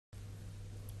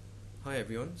Hi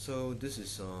everyone, so this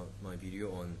is my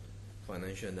video on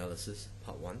financial analysis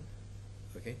part 1.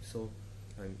 Okay, so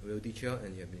I'm Will Chia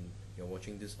and you're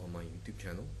watching this on my YouTube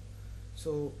channel.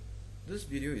 So this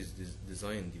video is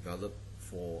designed and developed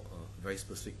for a very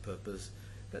specific purpose,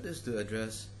 that is to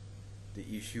address the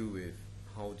issue with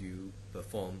how do you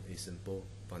perform a simple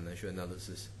financial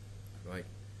analysis, right?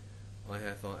 I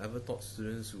have ever taught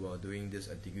students who are doing this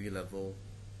at degree level,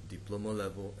 diploma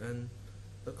level, and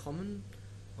a common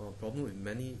problem with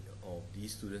many of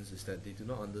these students is that they do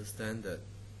not understand that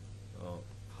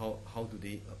how do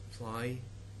they apply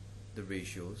the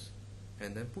ratios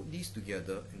and then put these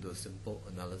together into a simple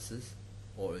analysis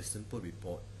or a simple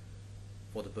report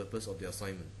for the purpose of the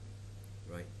assignment,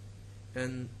 right?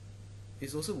 And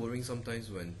it's also worrying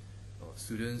sometimes when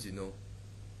students,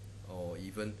 or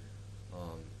even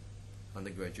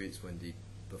undergraduates, when they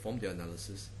perform their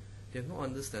analysis, they have no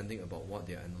understanding about what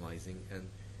they are analyzing, and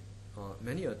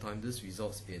many a time this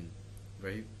results in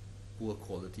very poor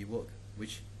quality work,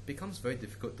 which becomes very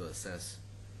difficult to assess.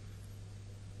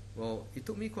 Well, it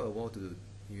took me quite a while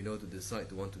to decide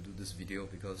to want to do this video,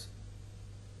 because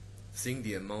seeing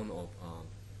the amount of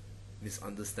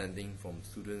misunderstanding from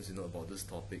students about this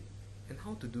topic and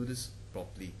how to do this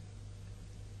properly,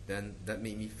 then that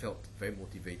made me felt very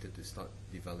motivated to start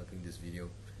developing this video,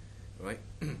 right?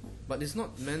 But it's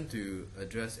not meant to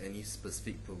address any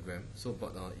specific program,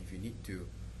 but if you need to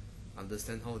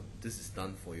understand how this is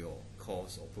done for your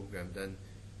course or program, then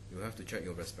you have to check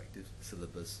your respective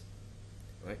syllabus,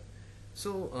 right?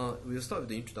 So we'll start with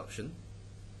the introduction,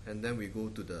 and then we go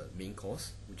to the main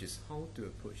course, which is how to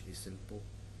approach a simple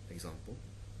example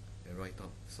and write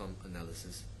up some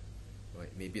analysis, right?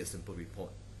 Maybe a simple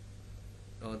report.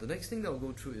 The next thing that I'll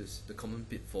go through is the common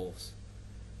pitfalls.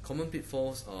 Common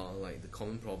pitfalls are like the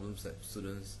common problems that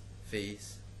students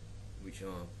face, which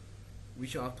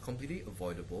are completely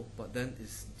avoidable, but then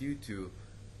it's due to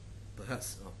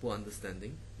perhaps poor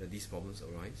understanding that these problems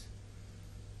arise.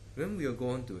 Then we'll go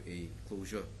on to a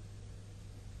closure.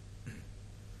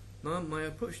 Now, my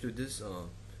approach to this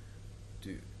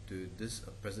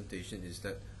presentation is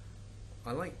that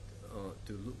I like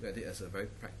to look at it as a very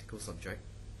practical subject,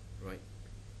 right?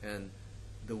 And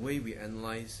the way we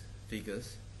analyze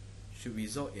figures should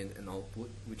result in an output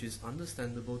which is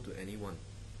understandable to anyone.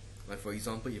 Like, for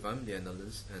example, if I'm the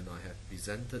analyst and I have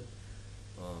presented,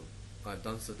 I've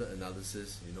done certain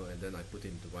analysis, and then I put it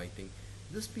into writing,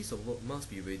 this piece of work must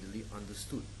be readily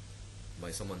understood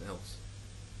by someone else,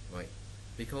 right?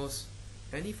 Because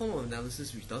any form of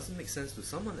analysis which doesn't make sense to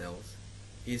someone else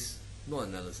is not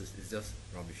analysis, it's just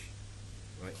rubbish,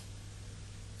 right?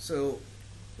 So,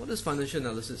 what is financial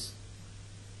analysis?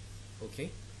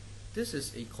 Okay, this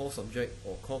is a core subject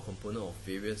or core component of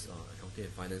various accounting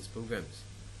and finance programs.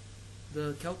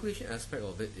 The calculation aspect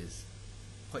of it is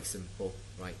quite simple,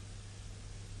 right?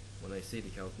 When I say the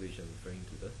calculation, I'm referring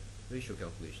to the ratio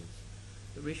calculations.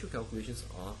 The ratio calculations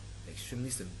are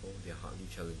extremely simple, they are hardly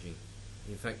challenging.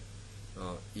 In fact,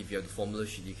 if you have the formula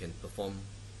sheet, you can perform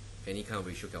any kind of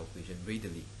ratio calculation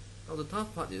readily. Now, the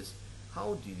tough part is,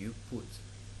 how do you put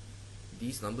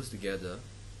these numbers together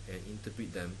and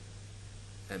interpret them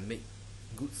and make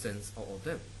good sense out of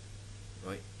them,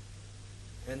 right?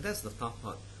 And that's the tough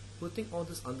part, putting all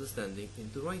this understanding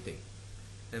into writing.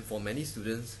 And for many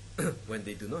students, when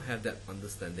they do not have that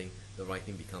understanding, the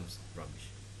writing becomes rubbish,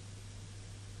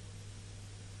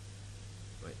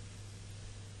 right?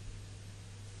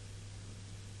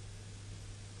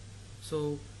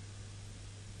 So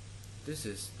this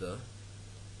is the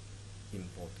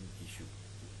important issue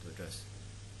to address.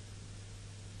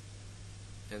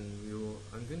 And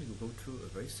I'm going to go through a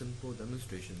very simple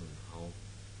demonstration on how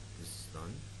this is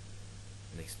done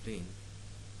and explain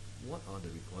what are the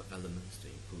required elements to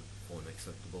include for an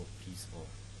acceptable piece of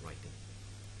writing,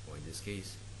 or in this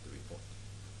case, the report.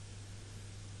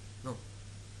 Now,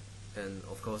 and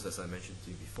of course, as I mentioned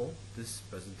to you before, this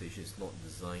presentation is not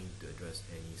designed to address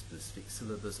any specific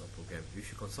syllabus or program. You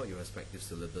should consult your respective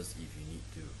syllabus if you need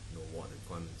to know what are the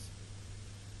requirements,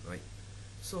 right?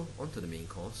 So, on to the main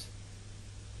course.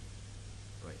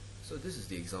 Right, so this is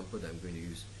the example that I'm going to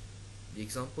use. The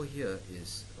example here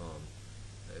is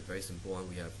a very simple one.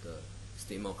 We have the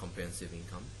statement of comprehensive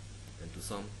income, and to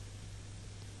sum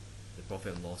the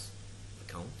profit and loss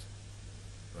account,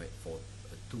 right, for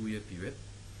a 2-year period.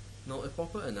 Now, a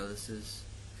proper analysis,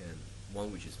 and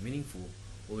one which is meaningful,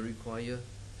 will require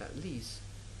at least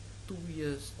 2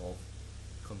 years of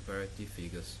comparative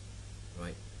figures,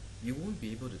 right? You won't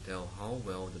be able to tell how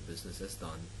well the business has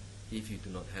done if you do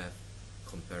not have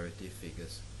comparative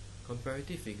figures.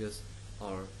 Comparative figures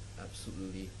are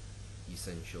absolutely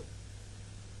essential,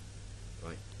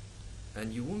 right?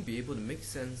 and you won't be able to make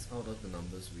sense out of the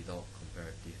numbers without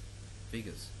comparative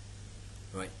figures,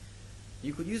 right?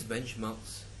 You could use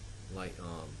benchmarks like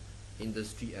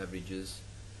industry averages,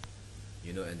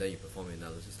 and then you perform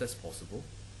analysis. That's possible,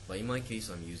 but in my case,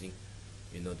 I'm using,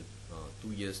 the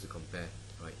 2 years to compare,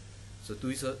 right? So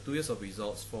 2 years of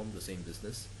results from the same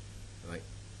business, right?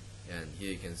 And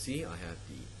here you can see I have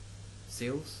the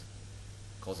sales,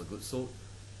 cost of goods sold,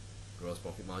 gross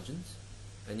profit margins,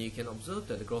 and you can observe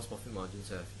that the gross profit margins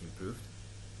have improved,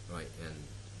 right? And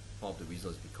part of the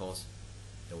reason is because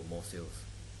there were more sales,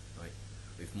 right?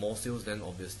 With more sales, then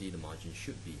obviously the margin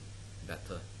should be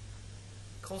better.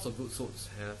 Cost of goods sold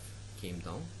have came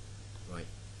down, right?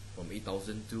 From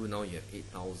 8,000 to now you have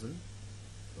 8,000,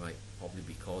 right? Probably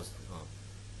because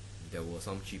there were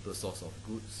some cheaper source of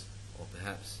goods, or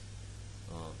perhaps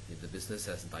if the business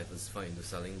has diversified into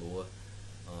selling lower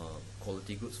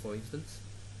quality goods, for instance,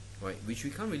 right? Which we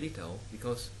can't really tell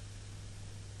because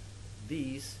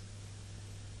these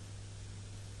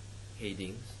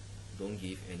headings don't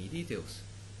give any details.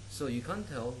 So you can't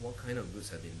tell what kind of goods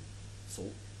have been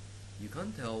sold. You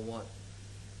can't tell what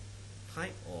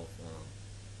type of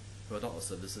product or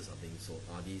services are being sold.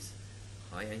 Are these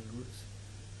high-end goods?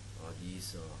 Are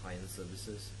these high-end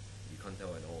services? You can't tell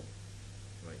at all,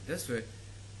 right? That's where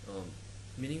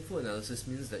meaningful analysis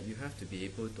means that you have to be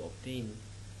able to obtain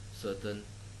certain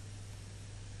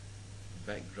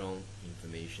background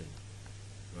information,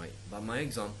 right? But my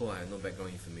example, I have no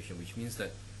background information, which means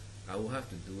that I will have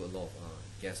to do a lot of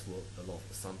guesswork, a lot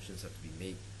of assumptions have to be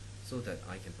made so that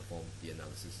I can perform the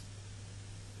analysis.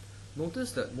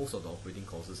 Notice that most of the operating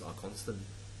costs are constant,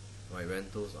 right?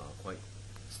 Rentals are quite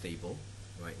stable,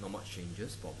 right? Not much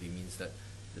changes. Probably means that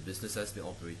the business has been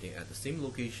operating at the same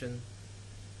location.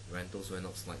 Rentals went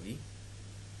up slightly.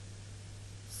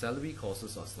 Salary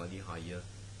costs are slightly higher,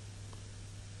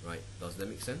 right? Does that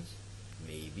make sense?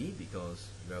 Maybe, because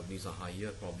revenues are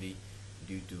higher, probably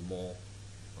due to more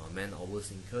man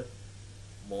hours incurred,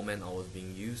 more man hours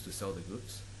being used to sell the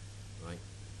goods, right?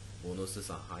 Bonuses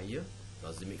are higher.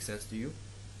 Does it make sense to you?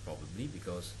 Probably,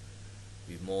 because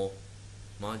with more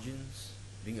margins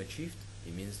being achieved,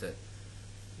 it means that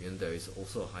there is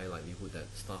also a high likelihood that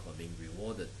staff are being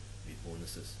rewarded with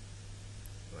bonuses,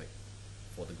 right,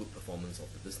 for the good performance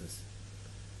of the business.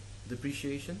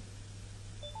 Depreciation,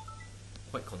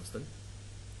 quite constant,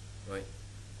 right?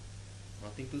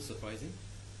 Nothing too surprising.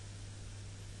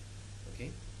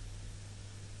 Okay.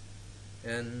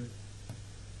 And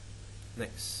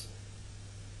next,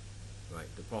 right,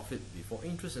 the profit before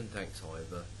interest and tax,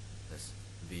 however, has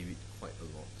varied quite a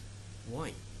lot.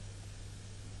 Why?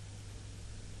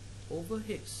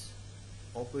 Overheads,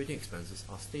 operating expenses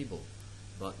are stable,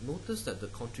 but notice that the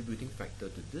contributing factor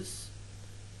to this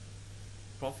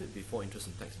profit before interest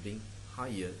and tax being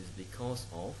higher is because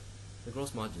of the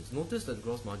gross margins. Notice that the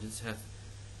gross margins have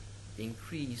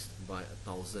increased by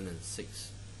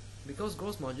 1,006. Because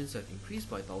gross margins have increased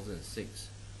by 1,006,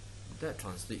 that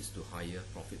translates to higher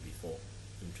profit before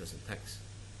interest and tax,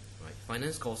 right?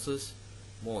 Finance costs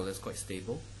more or less quite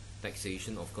stable.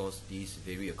 Taxation, of course, these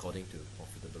vary according to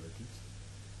profitability,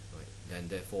 right? And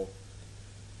therefore,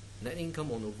 net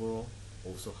income on overall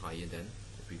also higher than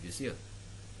the previous year,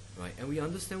 right? And we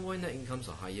understand why net incomes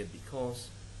are higher because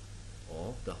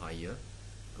of the higher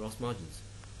gross margins.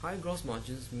 Higher gross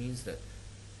margins means that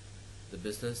the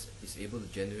business is able to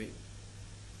generate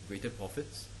greater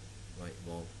profits, right,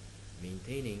 while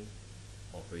maintaining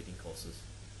operating costs,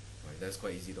 right? That's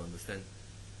quite easy to understand.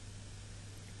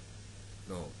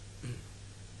 Now,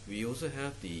 we also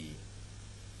have the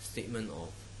statement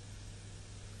of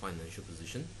financial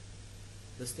position.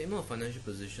 The statement of financial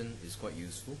position is quite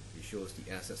useful. It shows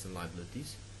the assets and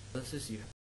liabilities. You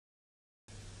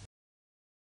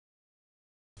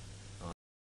have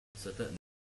certain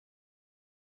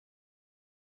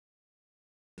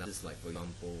analysis, like for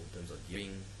example, in terms of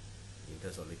gearing, in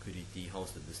terms of liquidity,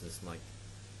 how's the business like?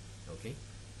 Okay,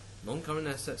 non-current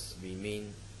assets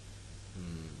remain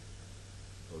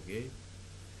okay,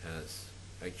 has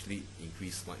actually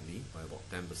increased slightly by about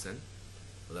 10%,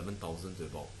 11,000 to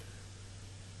about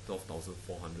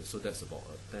 12,400. So that's about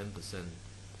a 10%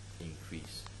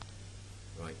 increase,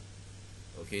 right?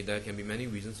 Okay, there can be many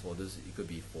reasons for this. It could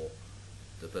be for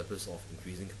the purpose of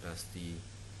increasing capacity,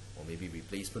 or maybe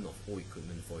replacement of old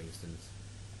equipment, for instance.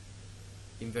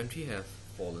 Inventory have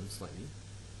fallen slightly.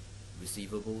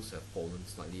 Receivables have fallen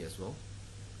slightly as well,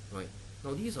 right?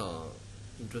 Now these are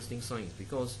interesting signs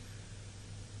because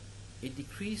a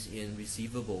decrease in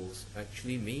receivables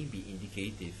actually may be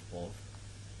indicative of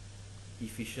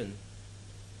efficient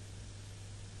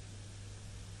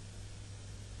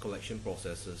collection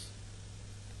processes,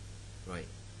 right?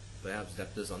 perhaps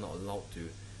debtors are not allowed to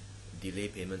delay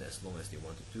payment as long as they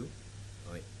wanted to,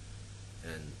 right?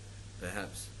 And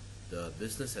perhaps the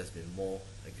business has been more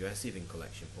aggressive in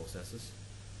collection processes,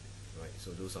 right?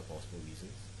 So those are possible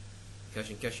reasons. Cash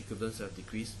and cash equivalents have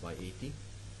decreased by 80,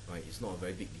 right? It's not a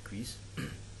very big decrease.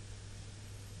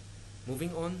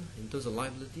 Moving on, in terms of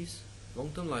liabilities,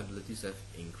 long-term liabilities have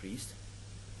increased,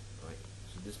 right?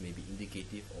 So this may be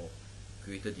indicative of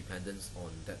greater dependence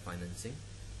on debt financing,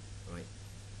 right?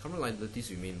 Current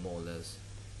liabilities remain more or less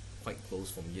quite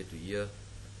close from year to year,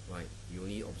 right? You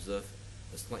only observe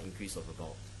a slight increase of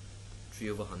about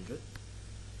 3/100,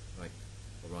 right?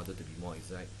 Or rather, to be more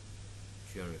exact,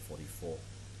 344.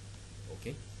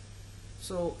 Okay.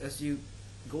 So as you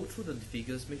go through the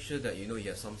figures, make sure that you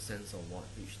have some sense of what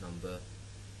each number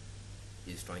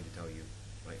is trying to tell you,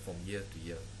 right? From year to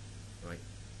year, right?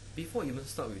 Before you even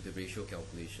start with the ratio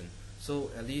calculation, so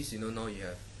at least now you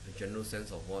have a general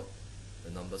sense of what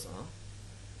the numbers are,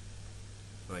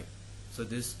 right? So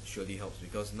this surely helps,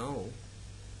 because now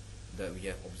that we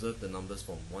have observed the numbers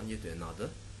from one year to another,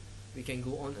 we can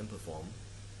go on and perform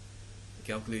the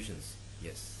calculations.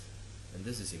 Yes, and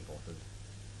this is important,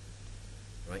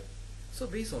 right? So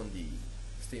based on the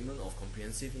statement of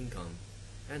comprehensive income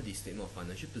and the statement of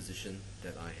financial position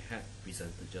that I had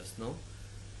presented just now,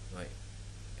 right?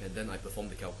 And then I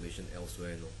performed the calculation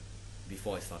elsewhere,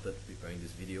 before I started preparing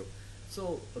this video.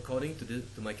 So according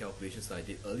to my calculations that I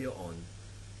did earlier on,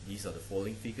 these are the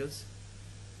following figures: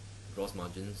 gross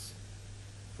margins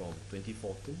from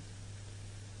 2014,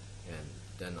 and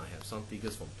then I have some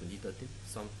figures from 2013,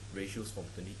 some ratios from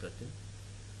 2013,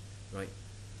 right?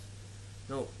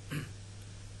 Now,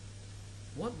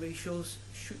 what ratios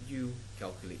should you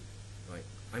calculate, right?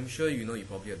 I'm sure you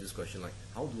probably have this question like,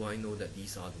 how do I know that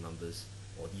these are the numbers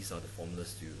or these are the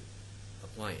formulas to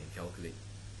apply and calculate?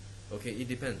 Okay, it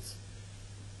depends.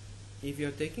 If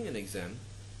you're taking an exam,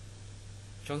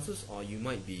 chances are you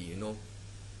might be,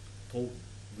 told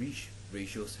which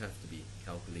ratios have to be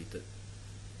calculated.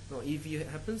 Now, if it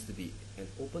happens to be an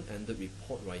open-ended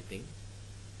report writing,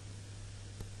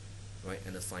 right,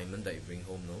 an assignment that you bring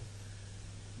home,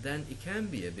 then it can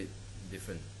be a bit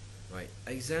different, right?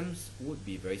 Exams would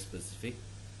be very specific,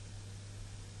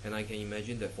 and I can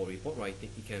imagine that for report writing,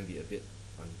 it can be a bit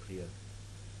unclear,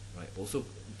 right? Also,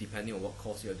 depending on what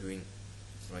course you're doing,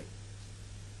 right?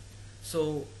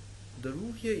 So, the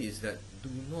rule here is that do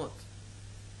not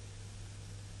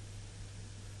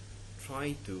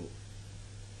try to,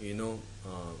 do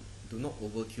not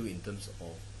overkill in terms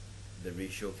of the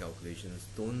ratio calculations.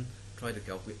 Don't try to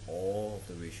calculate all of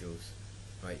the ratios,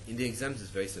 right? In the exams,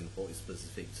 it's very simple, it's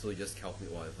specific, so you just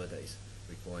calculate whatever that is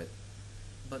required.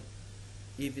 But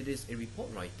if it is a report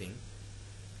writing,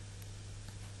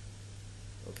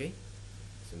 okay,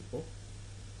 simple,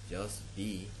 just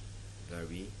be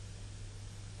very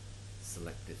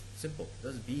selective. Simple,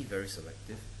 just be very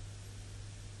selective,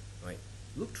 right?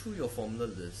 Look through your formula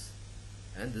list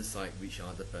and decide which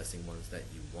are the pressing ones that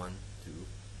you want to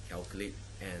calculate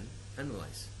and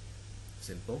analyze.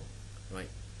 Simple, right?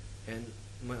 And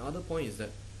my other point is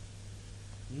that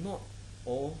not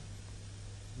all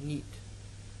need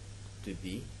to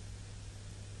be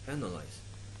analyzed.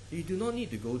 You do not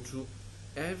need to go through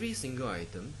every single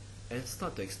item and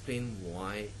start to explain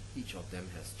why each of them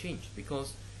has changed,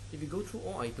 because if you go through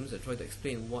all items and try to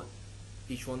explain what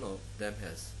each one of them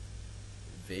has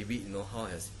varied, how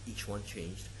has each one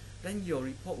changed, then your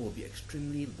report will be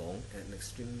extremely long and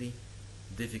extremely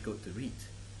difficult to read,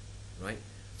 right?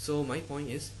 So my point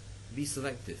is, be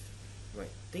selective, right?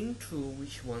 Think through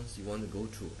which ones you want to go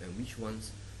through and which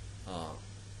ones are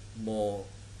more,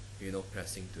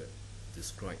 pressing to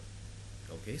describe.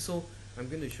 Okay, so I'm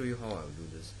going to show you how I will do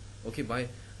this. Okay,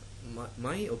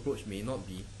 my approach may not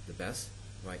be the best,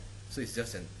 right? So it's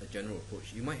just a general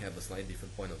approach. You might have a slightly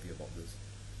different point of view about this.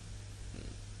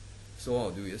 So what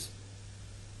I'll do is,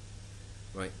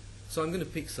 right, so I'm going to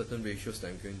pick certain ratios that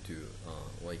I'm going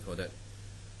to,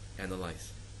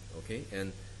 analyze, okay?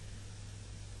 And,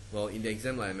 well, in the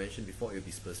exam, like I mentioned before, it will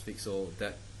be specific, so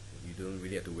that you don't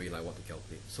really have to worry like what to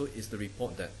calculate. So it's the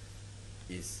report that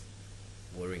is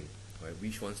worrying, right,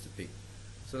 which ones to pick.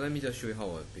 So let me just show you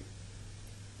how I pick.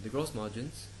 The gross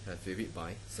margins have varied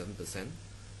by 7%,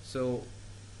 so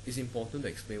it's important to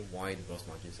explain why the gross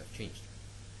margins have changed,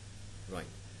 right?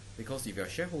 Because if you're a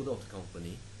shareholder of the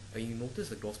company and you notice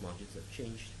the gross margins have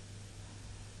changed,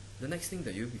 the next thing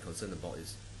that you'll be concerned about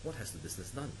is what has the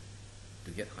business done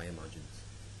to get higher margins,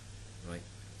 right?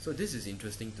 So this is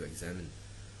interesting to examine.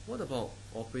 What about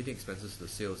operating expenses to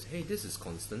sales? Hey, this is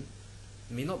constant.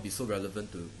 It may not be so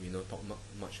relevant to talk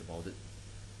much about it.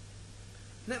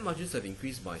 Net margins have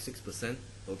increased by 6%.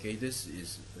 Okay, this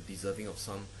is deserving of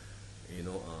some,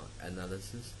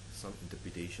 analysis, some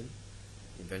interpretation.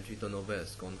 Inventory turnover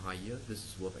has gone higher. This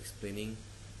is worth explaining.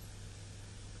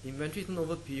 Inventory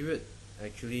turnover period,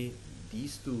 actually,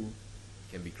 these two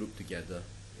can be grouped together,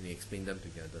 and we explain them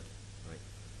together. Right?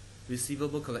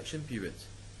 Receivable collection period.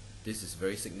 This is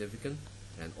very significant,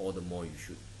 and all the more you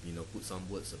should, put some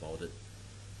words about it.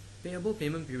 Payable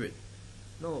payment period.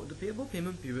 Now, the payable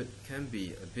payment period can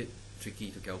be a bit tricky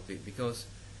to calculate because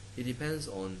it depends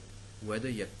on whether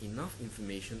you have enough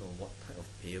information on what type of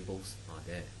payables are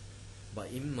there.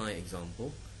 But in my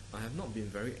example, I have not been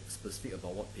very specific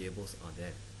about what payables are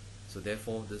there. So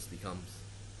therefore, this becomes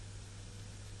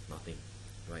nothing,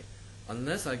 right?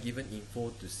 Unless I've given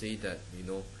info to say that,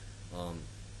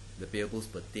 the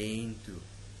payables pertain to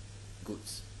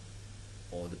goods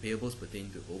or the payables pertain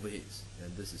to overheads,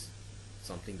 and this is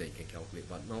something that you can calculate.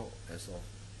 But now,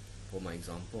 for my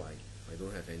example, I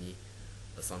don't have any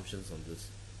assumptions on this,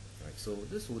 right? So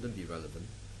this wouldn't be relevant.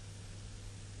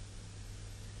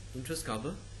 Interest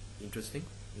cover, interesting.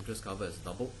 Interest cover has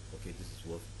doubled. Okay, this is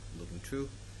worth looking through.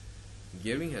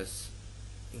 Gearing has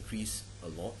increased a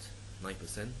lot,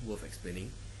 9%, worth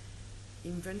explaining.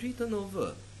 Inventory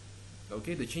turnover,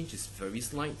 okay, the change is very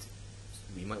slight.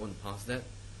 We might want to pass that,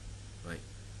 right?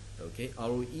 Okay,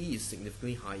 ROE is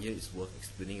significantly higher, it's worth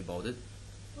explaining about it.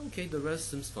 Okay, the rest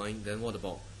seems fine. Then what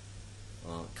about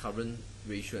current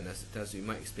ratio and asset test? We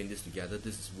might explain this together.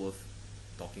 This is worth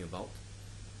talking about.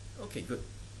 Okay, good.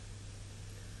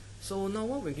 So now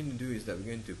what we're going to do is that we're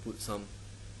going to put some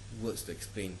words to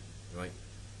explain, right?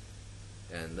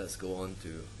 And let's go on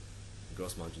to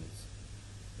gross margins.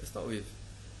 Let's start with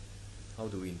how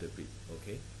do we interpret,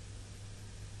 okay?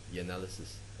 The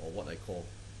analysis, or what I call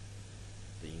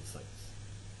the insights.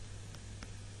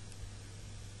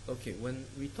 Okay, when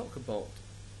we talk about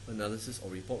analysis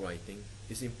or report writing,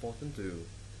 it's important to,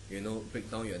 break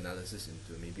down your analysis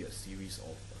into maybe a series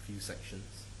of a few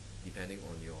sections, depending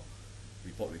on your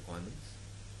report requirements.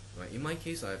 Right? In my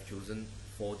case, I have chosen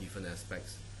 4 different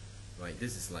aspects. Right?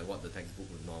 This is like what the textbook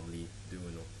would normally do,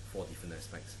 4 different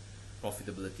aspects: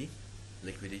 profitability,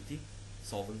 liquidity,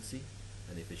 solvency,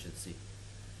 and efficiency.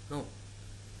 Now,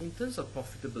 in terms of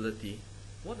profitability,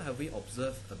 what have we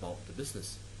observed about the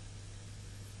business?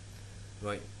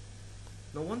 Right.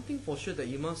 Now, one thing for sure that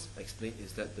you must explain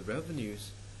is that the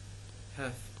revenues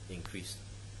have increased.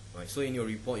 Right. So in your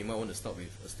report, you might want to start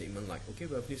with a statement like, okay,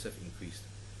 revenues have increased.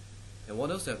 And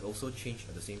what else have also changed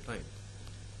at the same time?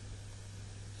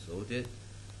 So did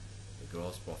the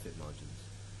gross profit margins.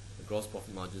 The gross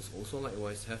profit margins also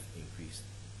likewise have increased.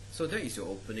 So that is your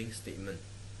opening statement.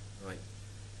 Right.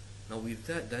 Now with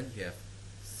that, then you have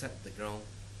set the ground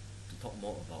to talk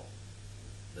more about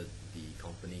the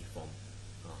company from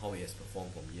how it has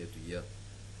performed from year to year.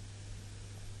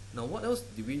 Now what else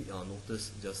did we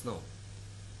notice just now?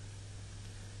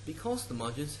 Because the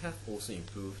margins have also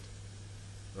improved,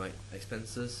 right,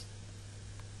 expenses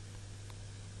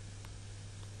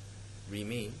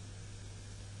remain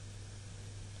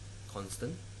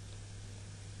constant.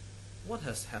 What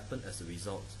has happened as a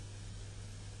result?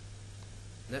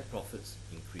 Net profits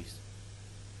increased,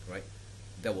 right?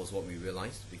 That was what we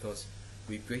realized, because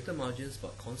with greater margins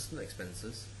but constant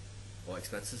expenses, or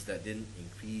expenses that didn't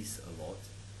increase a lot,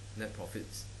 net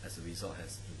profits as a result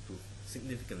has improved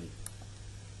significantly.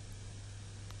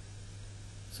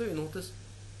 So you notice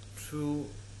through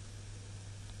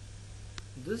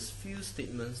these few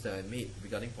statements that I made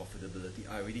regarding profitability,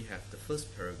 I already have the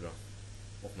first paragraph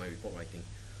of my report writing.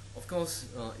 Of course,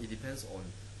 it depends on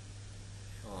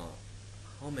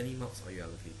how many marks are you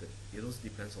allocated. It also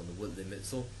depends on the word limit.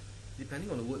 So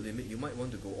depending on the word limit, you might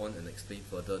want to go on and explain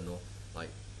further, like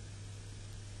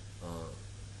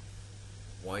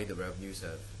why the revenues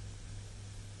have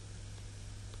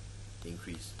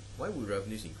increased. Why would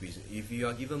revenues increase? If you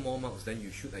are given more marks, then you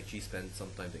should actually spend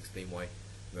some time to explain why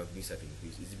revenues have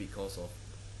increased. Is it because of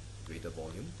greater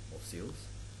volume of sales?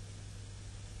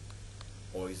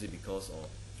 Or is it because of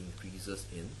increases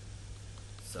in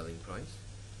selling price?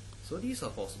 So these are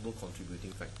possible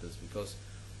contributing factors, because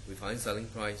with high selling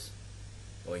price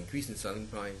or increase in selling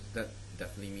price, that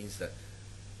definitely means that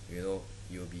you'll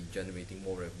be generating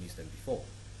more revenues than before,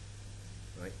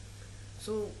 right?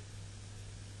 So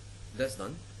that's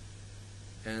done,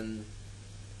 and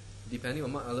depending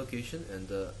on mark allocation and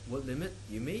the word limit,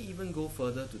 you may even go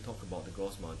further to talk about the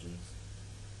gross margins.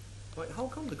 Right? How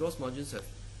come the gross margins have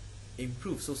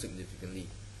improved so significantly?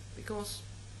 Because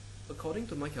according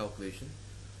to my calculation,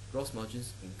 gross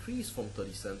margins increased from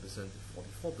 37% to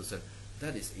 44%.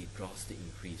 That is a drastic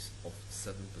increase of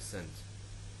 7%.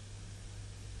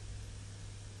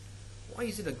 why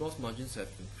is it that gross margins have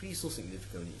increased so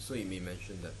significantly? So you may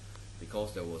mention that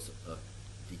because there was a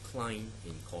decline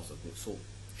in cost of goods sold.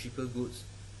 Cheaper goods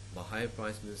but higher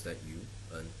price means that you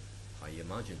earn higher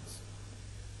margins,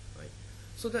 right?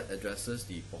 So that addresses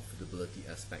the profitability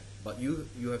aspect, but you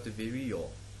have to vary your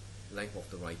length of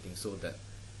the writing so that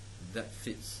that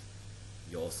fits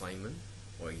your assignment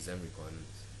or exam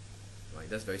requirements, right?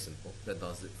 That's very simple. That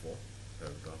does it for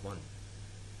paragraph 1.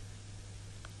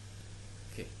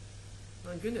 Okay,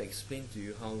 now I'm going to explain to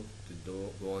you how to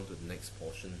go on to the next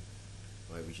portion,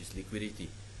 right, which is liquidity.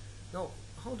 Now,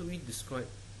 how do we describe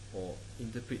or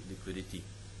interpret liquidity?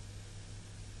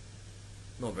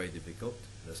 Not very difficult.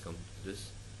 Let's come to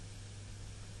this.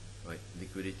 Right,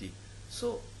 liquidity.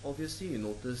 So obviously you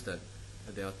notice that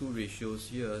there are two ratios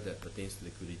here that pertains to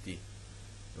liquidity.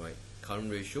 Right,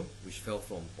 current ratio, which fell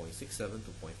from 0.67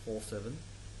 to 0.47,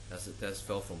 as the test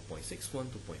fell from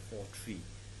 0.61 to 0.43.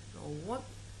 Now, what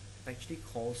actually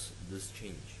caused this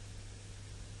change?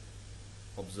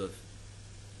 Observe.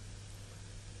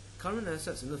 Current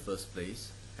assets in the first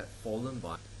place had fallen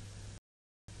by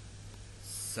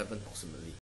 7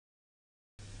 approximately.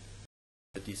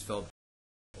 Liabilities fell.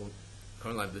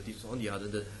 Current liabilities on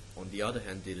the other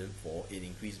hand didn't fall. It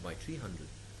increased by 300,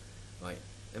 right?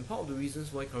 And part of the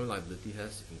reasons why current liability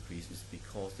has increased is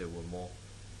because there were more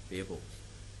payables,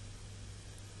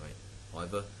 right?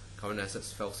 However, current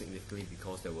assets fell significantly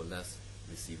because there were less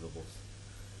receivables.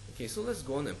 Okay, so let's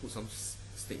go on and put some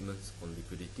statements on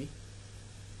liquidity,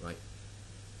 right?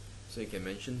 So you can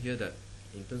mention here that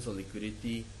in terms of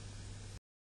liquidity,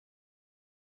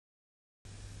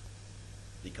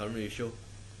 the current ratio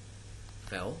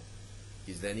fell.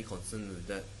 Is there any concern with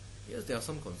that? Yes, there are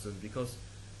some concerns, because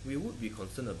we would be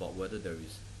concerned about whether there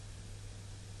is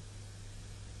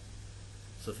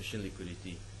sufficient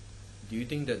liquidity. Do you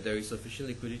think that there is sufficient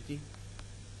liquidity?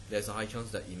 There's a high chance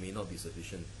that it may not be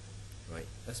sufficient, right?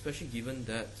 Especially given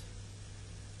that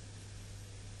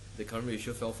the current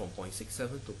ratio fell from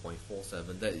 0.67 to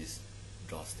 0.47. That is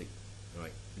drastic,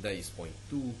 right? That is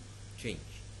 0.2 change.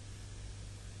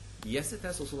 The asset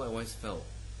test also likewise fell.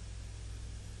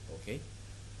 Okay,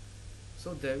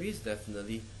 so there is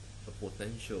definitely a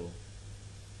potential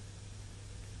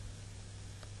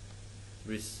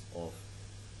risk of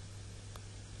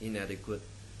inadequate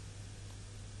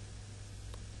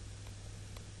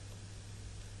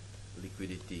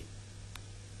liquidity,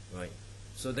 right?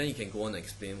 So then you can go on and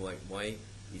explain like why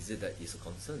is it that it's a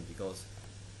concern, because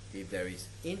if there is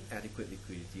inadequate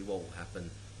liquidity, what will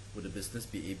happen? Would the business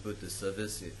be able to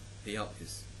service it, pay out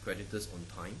its creditors on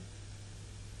time?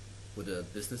 Would the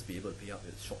business be able to pay out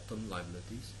its short-term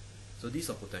liabilities? So these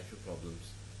are potential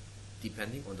problems.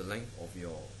 Depending on the length of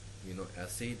your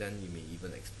essay, then you may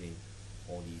even explain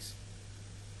all these.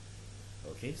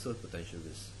 Okay, so potential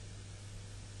risk.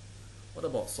 What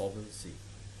about solvency?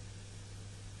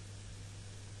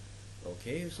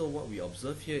 Okay, so what we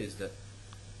observe here is that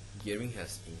gearing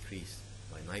has increased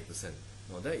by 9%.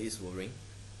 Now that is worrying,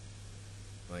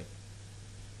 right?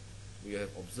 We have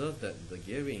observed that the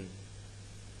gearing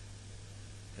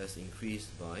has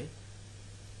increased by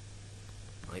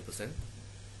 9%.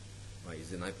 Right,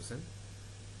 is it 9%?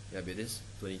 Yeah, but it is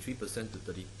 23% to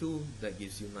 32, that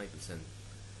gives you 9%.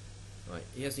 Right,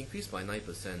 it has increased by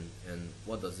 9%, and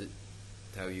what does it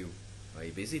tell you? Right,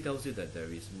 it basically tells you that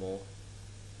there is more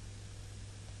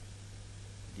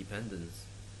dependence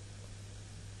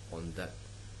on debt.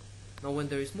 Now, when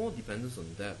there is more dependence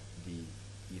on debt, the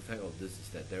effect of this is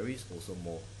that there is also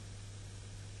more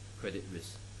credit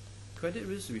risk. Credit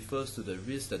risk refers to the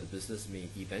risk that the business may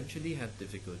eventually have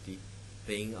difficulty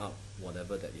paying up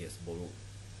whatever that it has borrowed,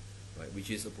 right, which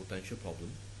is a potential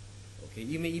problem. Okay,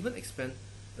 you may even expand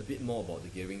a bit more about the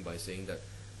gearing by saying that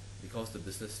because the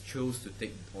business chose to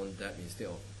take on debt instead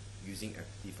of using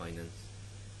equity finance.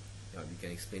 Yeah, we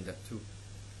can explain that too.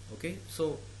 Okay,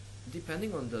 so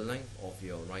depending on the length of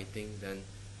your writing, then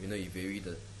you vary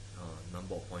the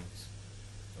number of points,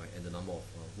 right, and the number of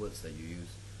words that you use.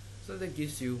 So that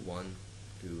gives you 1,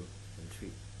 2, and 3.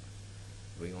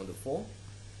 Going on to 4.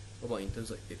 What about in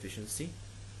terms of efficiency?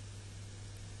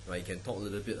 Right, you can talk a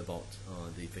little bit about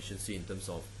the efficiency in terms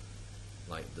of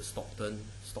like the stock turn.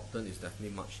 Stock turn is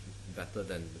definitely much better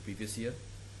than the previous year,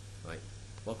 right?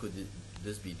 What could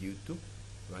this be due to?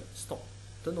 Right, stock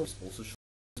turnover is also short.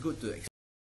 It's good to explain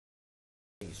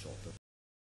is shorter.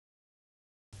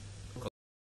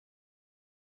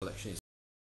 Collection is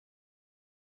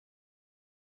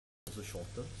also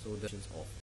shorter, so there's of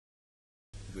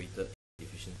greater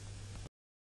efficiency.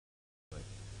 Right.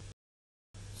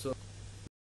 So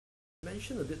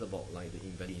mention a bit about like the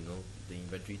inventory, the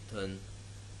inventory turn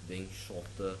being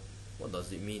shorter. What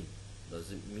does it mean?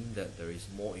 Does it mean that there is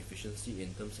more efficiency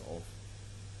in terms of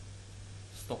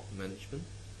stock management?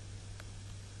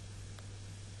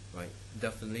 Right,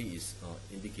 definitely is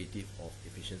indicative of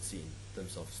efficiency in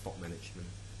terms of stock management,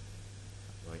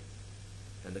 right?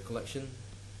 And the collection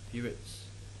periods,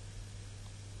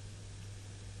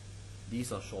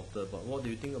 these are shorter, but what do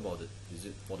you think about it? Is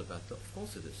it for the better? Of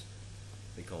course it is,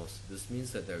 because this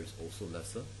means that there is also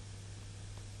lesser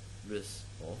risk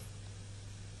of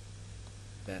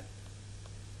bad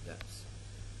debts.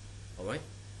 Alright,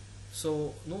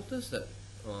 so notice that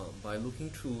by looking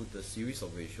through the series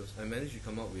of ratios, I managed to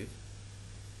come up with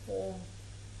 4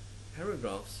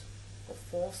 paragraphs or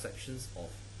 4 sections of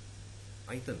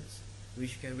items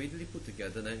which you can readily put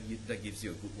together, and that gives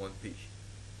you a good one-page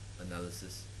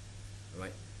analysis.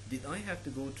 Right? Did I have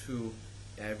to go through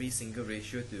every single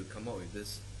ratio to come up with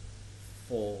this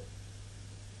 4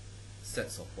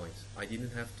 sets of points? I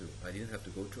didn't have to. I didn't have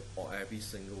to go through every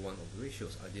single one of the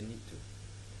ratios. I didn't need to.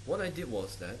 What I did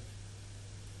was that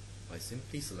I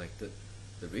simply selected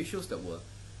the ratios that were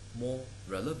more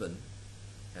relevant,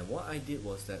 and what I did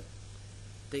was that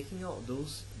taking out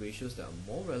those ratios that are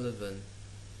more relevant,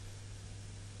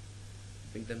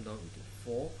 break them down into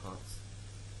 4 parts,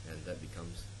 and that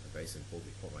becomes a very simple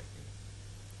report writing.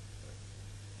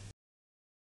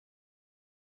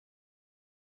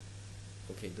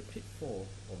 Right. Okay, the pitfall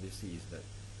obviously is that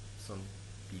some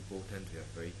people tend to have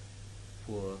very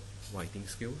poor writing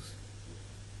skills,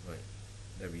 right?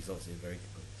 That results in very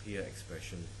unclear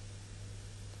expression.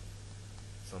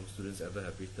 Some students ever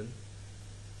have written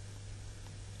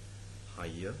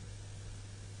higher,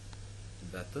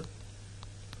 better.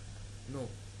 No,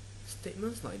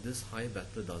 statements like this, higher,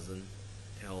 better, doesn't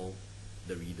tell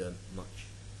the reader much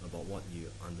about what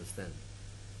you understand.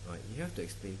 Right? You have to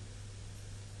explain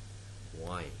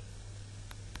why.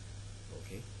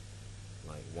 Okay,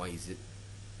 like why is it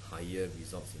higher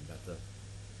results in better?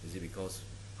 Is it because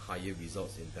higher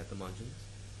results in better margins?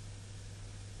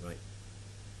 Right?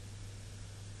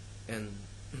 And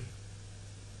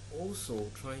also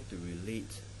try to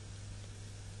relate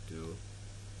to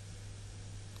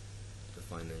the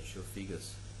financial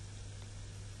figures.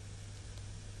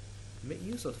 Make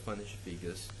use of the financial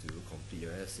figures to complete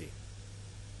your essay.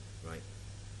 Right?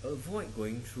 Avoid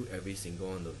going through every single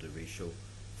one of the ratio.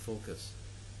 Focus.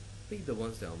 Pick the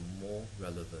ones that are more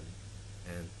relevant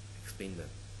and explain them.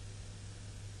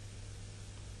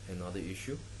 Another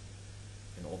issue,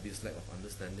 an obvious lack of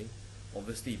understanding.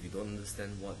 Obviously, if you don't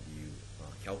understand what you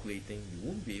are calculating, you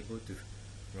won't be able to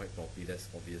write properly. That's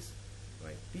obvious,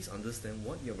 right? Please understand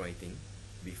what you're writing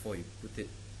before you put it,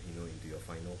 into your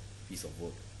final piece of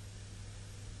work.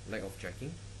 Lack of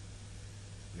checking.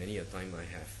 Many a time I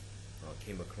have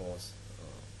came across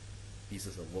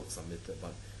pieces of work submitted,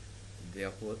 but they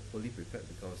are poorly prepared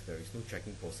because there is no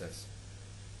checking process.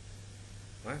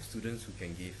 I have students who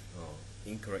can give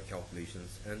incorrect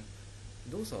calculations, and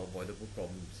those are avoidable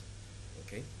problems.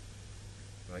 Okay,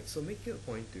 right? So make it a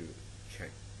point to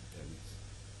check at least.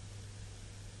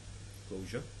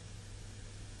 Closure.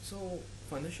 So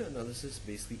financial analysis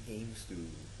basically aims to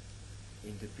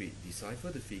interpret, decipher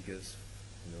the figures,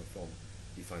 from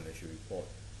the financial report.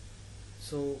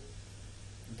 So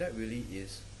that really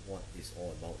is what it's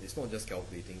all about. It's not just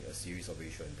calculating a series of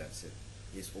ratios and that's it.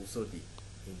 It's also the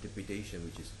interpretation,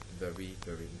 which is very,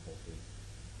 very important.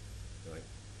 Right?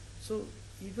 So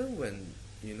even when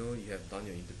you have done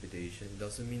your interpretation, it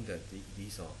doesn't mean that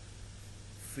these are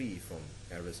free from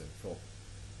errors and fraud.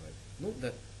 Right? Note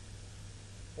that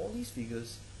all these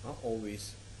figures are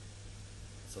always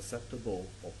susceptible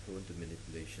or prone to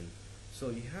manipulation.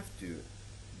 So you have to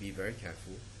be very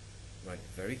careful, right?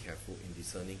 Very careful in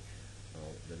discerning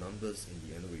the numbers in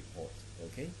the annual report.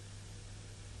 Okay.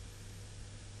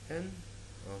 And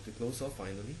to close off,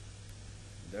 finally,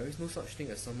 there is no such thing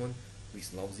as someone who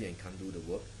is lousy and can't do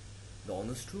the work. The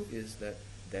honest truth is that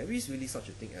there is really such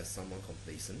a thing as someone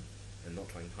complacent and not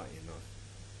trying hard enough,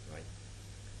 right?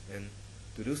 And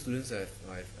to those students that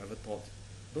I've ever taught,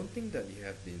 don't think that you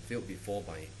have been failed before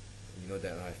by,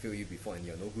 that I failed you before and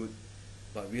you're no good,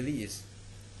 but really it's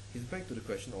back to the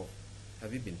question of,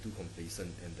 have you been too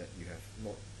complacent and that you have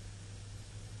not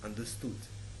understood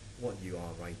what you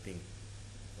are writing?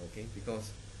 Okay,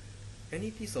 because any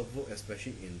piece of work,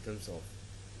 especially in terms of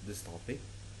this topic,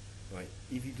 right,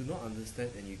 if you do not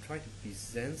understand and you try to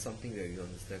present something that you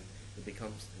understand, it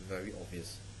becomes very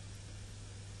obvious,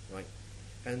 right?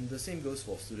 And the same goes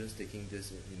for students taking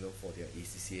this, for their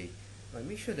ACCA. Right,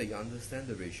 make sure that you understand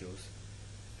the ratios,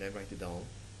 then write it down,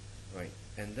 right?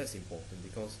 And that's important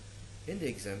because in the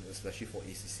exam, especially for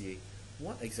ACCA,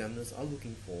 what examiners are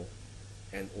looking for,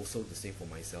 and also the same for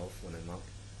myself when I mark,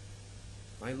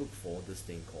 I look for this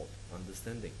thing called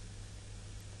understanding.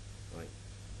 Right?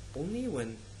 Only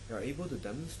when you are able to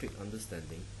demonstrate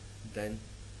understanding, then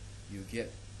you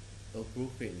get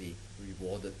appropriately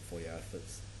rewarded for your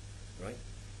efforts. Right?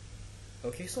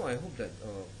 Okay, so I hope that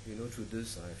through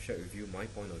this I have shared with you my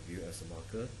point of view as a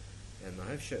marker, and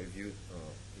I have shared with you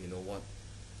what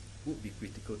would be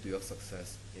critical to your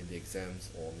success in the exams,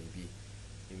 or maybe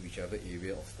in whichever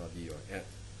area of study you are at.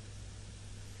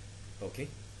 Okay,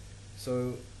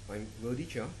 so I'm Wildy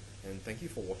Chia, and thank you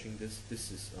for watching this.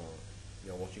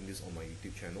 You're watching this on my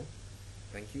YouTube channel.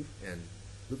 Thank you, and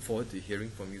look forward to hearing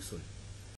from you soon.